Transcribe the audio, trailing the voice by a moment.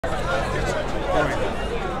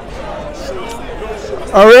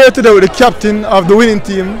We're here today with the captain of the winning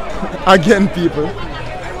team, again, people.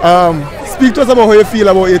 Speak to us about how you feel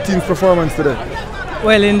about your team's performance today.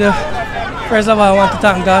 Well, first of all, I want to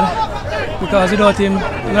thank God, because without Him,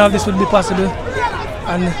 none of this would be possible.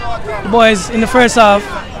 And the boys in the first half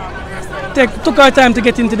took our time to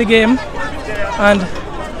get into the game, and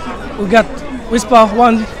we got Whisper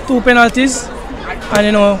 1-2 penalties, and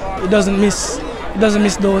it doesn't miss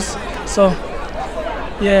those. So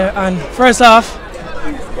yeah, and first half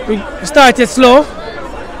we started slow.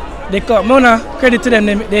 Mona, credit to them,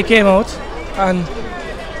 they came out and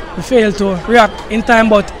we failed to react in time,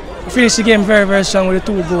 but we finished the game very, very strong with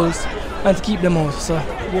the 2 goals and to keep them out. So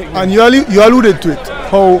and you alluded to it,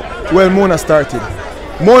 how well Mona started.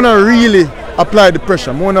 Mona really applied the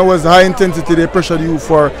pressure. Mona was high intensity, they pressured you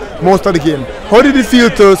for most of the game. How did it feel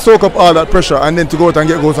to soak up all that pressure and then to go out and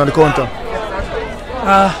get goals on the counter?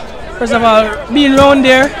 First of all, being around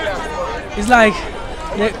there is like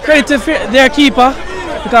credit to their keeper,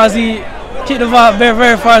 because he kicked the ball very,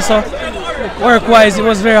 very far. So work-wise, it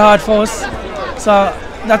was very hard for us. So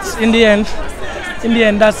that's in the end,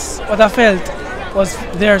 that's what I felt was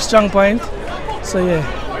their strong point. So yeah.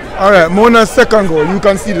 All right, Mona's second goal, you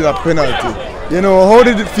conceded that penalty. How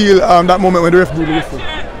did it feel that moment when the ref blew the whistle?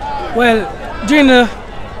 Well, during the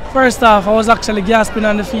first half, I was actually gasping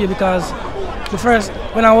on the field, because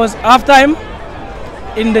when I was half-time,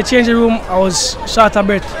 in the changing room, I was short of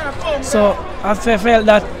breath. So I felt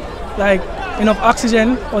that enough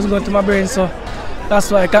oxygen wasn't going to my brain. So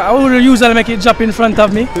that's why I would usually make it drop in front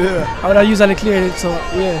of me. Yeah. I would have usually cleared it. So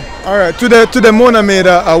yeah. All right. Today Mona made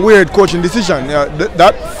a weird coaching decision. Yeah,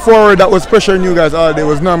 that forward that was pressuring you guys all day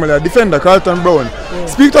was normally a defender, Carlton Brown. Yeah.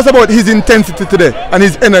 Speak to us about his intensity today and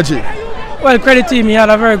his energy. Well, credit to him. He had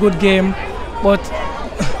a very good game, but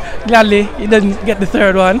gladly he didn't get the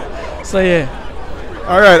third one. So yeah.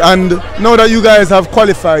 All right, and now that you guys have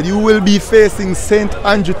qualified, you will be facing St.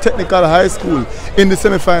 Andrew Technical High School in the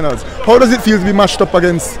semi-finals. How does it feel to be matched up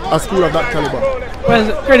against a school of that caliber?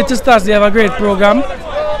 Well, credit to Stars, they have a great program,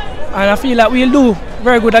 and I feel like we'll do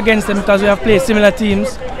very good against them, because we have played similar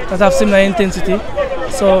teams that have similar intensity.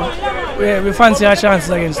 So we fancy our chances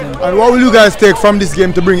against them. And what will you guys take from this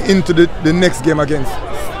game to bring into the next game against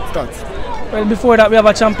Stars? Well, before that we have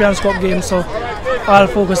a Champions Cup game, so I'll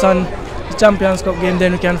focus on the Champions Cup game,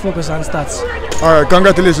 then we can focus on Stats. All right,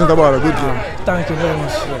 congratulations about a good game. Thank you very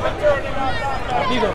much.